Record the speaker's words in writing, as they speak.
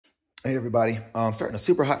Hey everybody, I'm starting a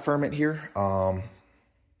super hot ferment here.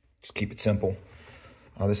 Just keep it simple.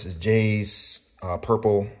 This is Jay's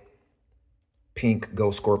purple, pink, Go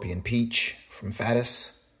Scorpion Peach from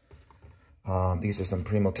Fatis. These are some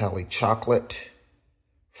Primo Tally chocolate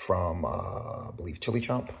from, I believe, Chili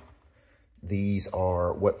Chomp. These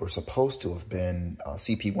are what were supposed to have been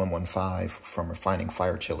CP115 from Refining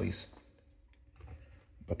Fire Chilies,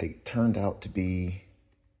 but they turned out to be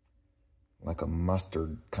like a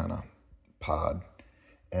mustard kind of pod.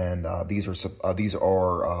 And these are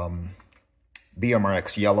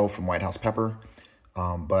BMRX yellow from White House Pepper,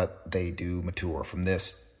 but they do mature from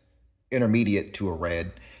this intermediate to a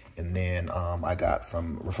red. And then I got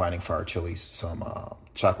from Refining Fire Chilies some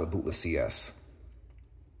chocolate bootless CS.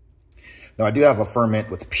 Now I do have a ferment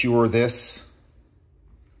with pure this,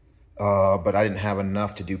 but I didn't have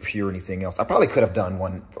enough to do pure anything else. I probably could have done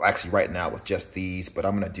one actually right now with just these, but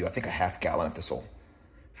I'm gonna do, I think, a half gallon if this will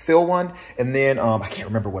fill one. And then I can't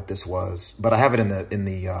remember what this was, but I have it in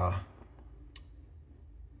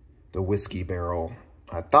the whiskey barrel.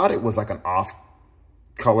 I thought it was like an off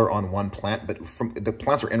color on one plant, but the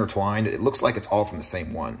plants are intertwined. It looks like it's all from the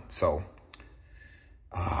same one. So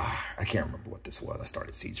I can't remember what this was. I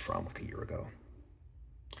started seeds from like a year ago.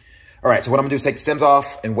 All right, so what I'm gonna do is take the stems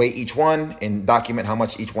off and weigh each one and document how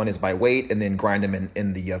much each one is by weight, and then grind them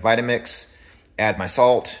in the Vitamix, add my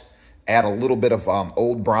salt, add a little bit of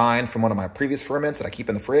old brine from one of my previous ferments that I keep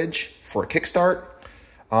in the fridge for a kickstart.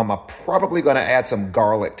 I'm probably gonna add some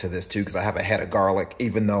garlic to this too, because I have a head of garlic,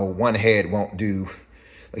 even though one head won't do.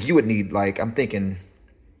 Like you would need, like, I'm thinking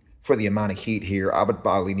for the amount of heat here, I would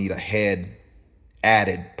probably need a head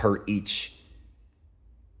added per each.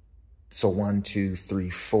 So 1, 2, 3,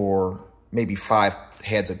 4, maybe 5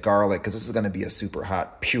 heads of garlic, because this is going to be a super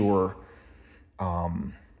hot, pure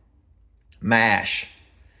mash.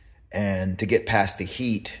 And to get past the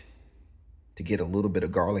heat, to get a little bit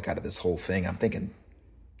of garlic out of this whole thing, I'm thinking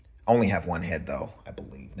I only have one head though, I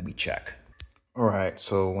believe. Let me check. All right,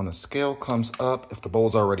 so when the scale comes up, if the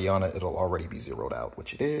bowl's already on it, it'll already be zeroed out,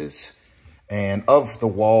 which it is. And of the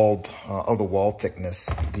wall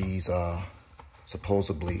thickness, these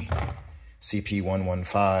supposedly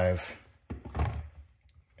CP115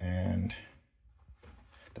 and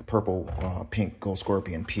the purple pink Go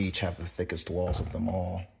Scorpion Peach have the thickest walls of them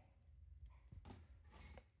all.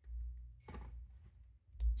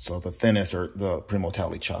 So the thinnest are the Primo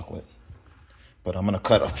Tally chocolate. But I'm gonna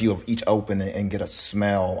cut a few of each open and get a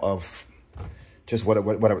smell of just what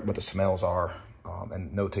the smells are,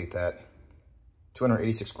 and notate that.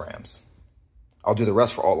 286 grams. I'll do the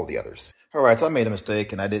rest for all of the others. All right, so I made a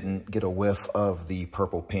mistake and I didn't get a whiff of the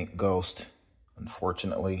purple pink Ghost,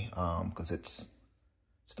 unfortunately, because it's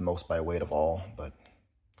the most by weight of all, but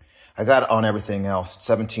I got it on everything else.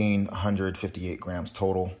 1,758 grams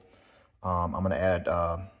total. I'm gonna add,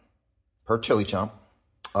 per Chili Chomp,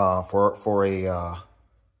 for a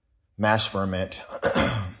mash ferment,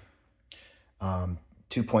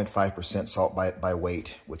 2.5% salt by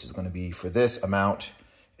weight, which is going to be, for this amount,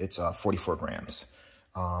 it's 44 grams.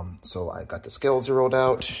 So I got the scale zeroed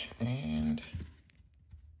out, and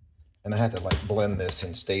I had to like blend this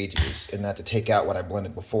in stages, and not to take out what I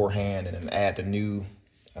blended beforehand and then add the new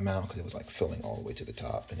amount, because it was like filling all the way to the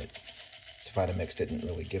top, and this Vitamix didn't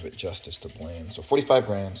really give it justice to blend. So 45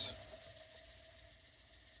 grams.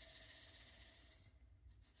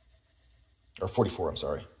 Or 44, I'm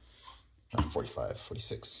sorry. Not 45,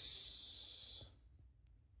 46,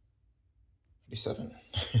 47.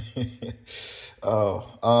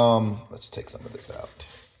 Oh, let's take some of this out.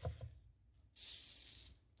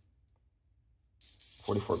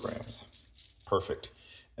 44 grams. Perfect.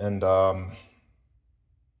 And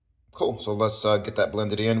cool. So let's get that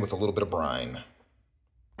blended in with a little bit of brine.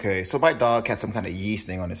 Okay, so my dog had some kind of yeast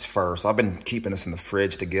thing on his fur, so I've been keeping this in the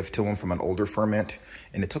fridge to give to him from an older ferment,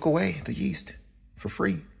 and it took away the yeast for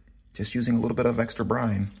free, just using a little bit of extra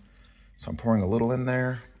brine. So I'm pouring a little in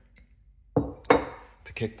there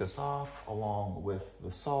to kick this off, along with the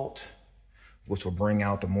salt, which will bring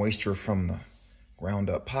out the moisture from the ground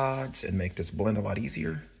up pods and make this blend a lot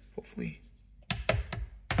easier, hopefully.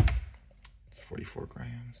 44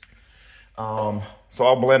 grams. So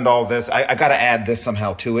I'll blend all this. I got to add this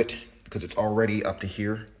somehow to it because it's already up to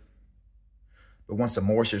here. But once the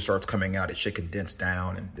moisture starts coming out, it should condense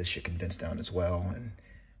down, and this should condense down as well. And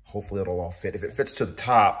hopefully it'll all fit. If it fits to the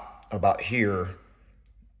top about here,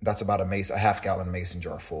 that's about a half gallon mason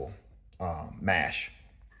jar full mash.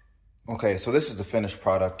 Okay, so this is the finished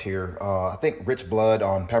product here. I think Rich Blood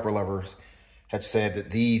on Pepper Lovers had said that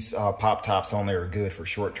these pop tops only are good for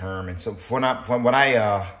short term. And so when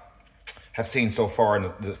I have seen so far in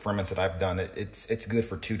the ferments that I've done, it's good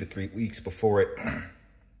for 2 to 3 weeks before it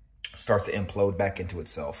starts to implode back into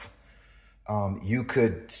itself. You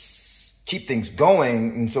could keep things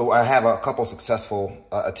going. And so I have a couple successful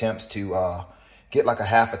attempts to get like a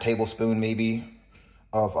half a tablespoon maybe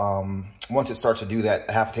of, once it starts to do that,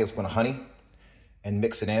 a half a tablespoon of honey, and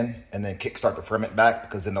mix it in, and then kickstart the ferment back,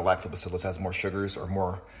 because then the lactobacillus has more sugars or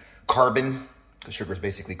more carbon, because sugar is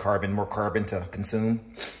basically carbon, more carbon to consume.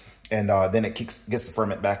 And then it gets the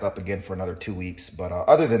ferment back up again for another 2 weeks. But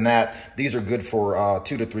other than that, these are good for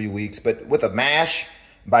 2 to 3 weeks. But with a mash,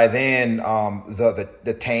 by then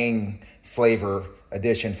the tang flavor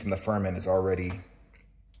addition from the ferment is already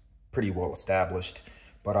pretty well established.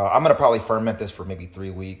 But I'm going to probably ferment this for maybe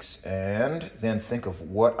 3 weeks, and then think of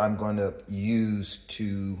what I'm going to use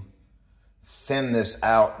to thin this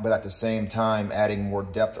out, but at the same time adding more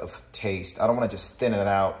depth of taste. I don't want to just thin it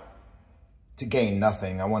out to gain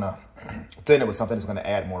nothing. I want to thin it with something that's going to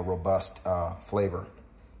add more robust flavor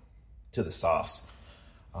to the sauce.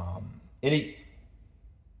 Any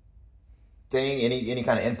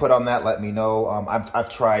kind of input on that, let me know. I've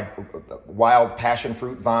tried wild passion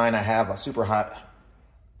fruit vine. I have a super hot.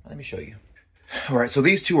 Let me show you. All right, so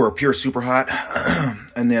these two are pure super hot,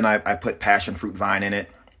 and then I put passion fruit vine in it,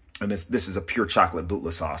 and this is a pure chocolate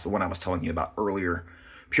bootla sauce, the one I was telling you about earlier.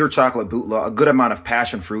 Pure chocolate bootla, a good amount of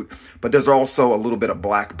passion fruit, but there's also a little bit of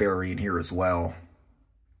blackberry in here as well.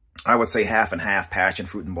 I would say half and half passion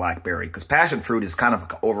fruit and blackberry, because passion fruit is kind of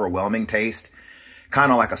like an overwhelming taste,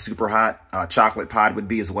 kind of like a super hot chocolate pod would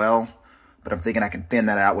be as well. But I'm thinking I can thin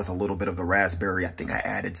that out with a little bit of the raspberry. I think I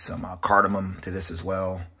added some cardamom to this as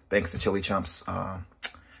well, thanks to Chili Chump's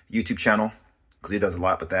YouTube channel, because he does a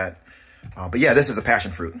lot with that. But yeah, this is a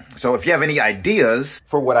passion fruit. So if you have any ideas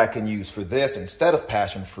for what I can use for this instead of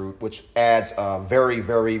passion fruit, which adds a very,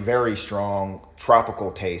 very, very strong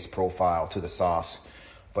tropical taste profile to the sauce.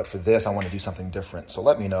 But for this, I want to do something different. So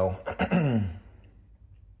let me know. I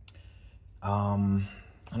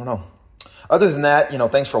don't know. Other than that,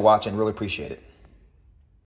 thanks for watching. Really appreciate it.